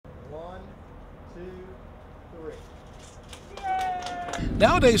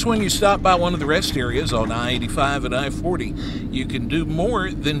Nowadays, when you stop by one of the rest areas on I-85 and I-40, you can do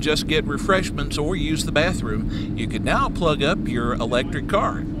more than just get refreshments or use the bathroom. You can now plug up your electric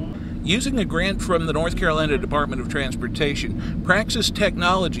car. Using a grant from the North Carolina Department of Transportation, Praxis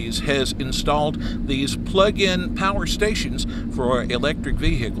Technologies has installed these plug-in power stations for electric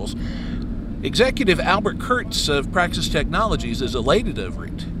vehicles. Executive Albert Kurtz of Praxis Technologies is elated over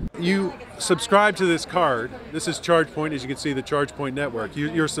it. You subscribe to this card. This is ChargePoint, as you can see, the ChargePoint network,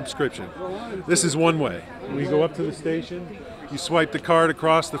 your subscription. This is one way. We go up to the station, you swipe the card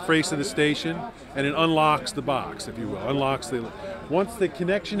across the face of the station, and it unlocks the box, if you will. Once the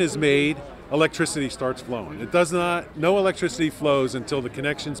connection is made, electricity starts flowing. No electricity flows until the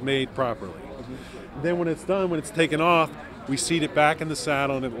connection's made properly. Then when it's done, when it's taken off, we seat it back in the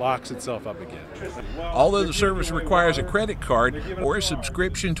saddle and it locks itself up again. Although the service requires a credit card or a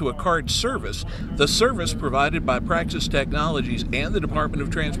subscription to a card service, the service provided by Praxis Technologies and the Department of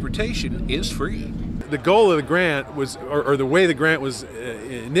Transportation is free. The goal of the grant was, or the way the grant was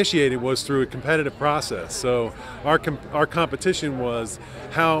initiated, was through a competitive process. So our competition was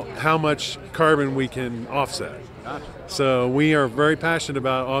how much carbon we can offset. So we are very passionate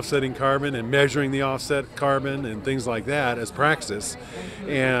about offsetting carbon and measuring the offset carbon and things like that as Praxis,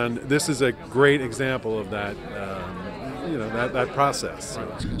 and this is a great example of that. That process.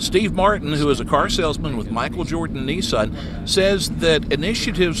 Steve Martin, who is a car salesman with Michael Jordan Nissan, says that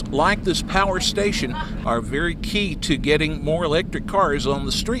initiatives like this power station are very key to getting more electric cars on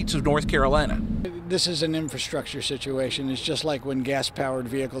the streets of North Carolina. This is an infrastructure situation. It's just like when gas-powered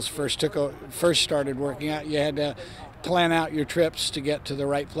vehicles first started working out. You had to plan out your trips to get to the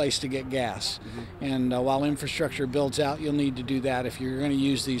right place to get gas. And while infrastructure builds out, you'll need to do that if you're going to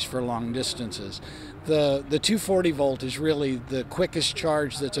use these for long distances. The 240 volt is really the quickest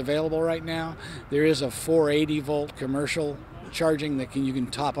charge that's available right now. There is a 480 volt commercial charging that you can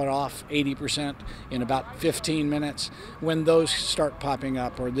top it off 80% in about 15 minutes. When those start popping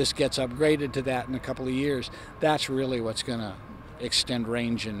up, or this gets upgraded to that in a couple of years, that's really what's going to extend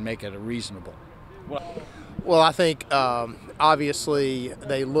range and make it reasonable. Well, I think obviously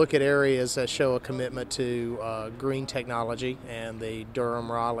they look at areas that show a commitment to green technology, and the Durham,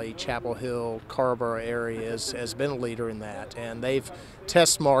 Raleigh, Chapel Hill, Carrboro areas has been a leader in that, and they've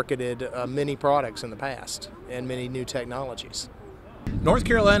test marketed many products in the past and many new technologies. North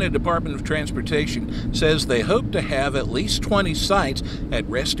Carolina Department of Transportation says they hope to have at least 20 sites at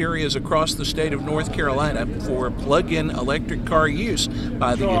rest areas across the state of North Carolina for plug-in electric car use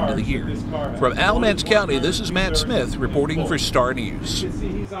by the end of the year. From Alamance County, this is Matt Smith reporting for Star News.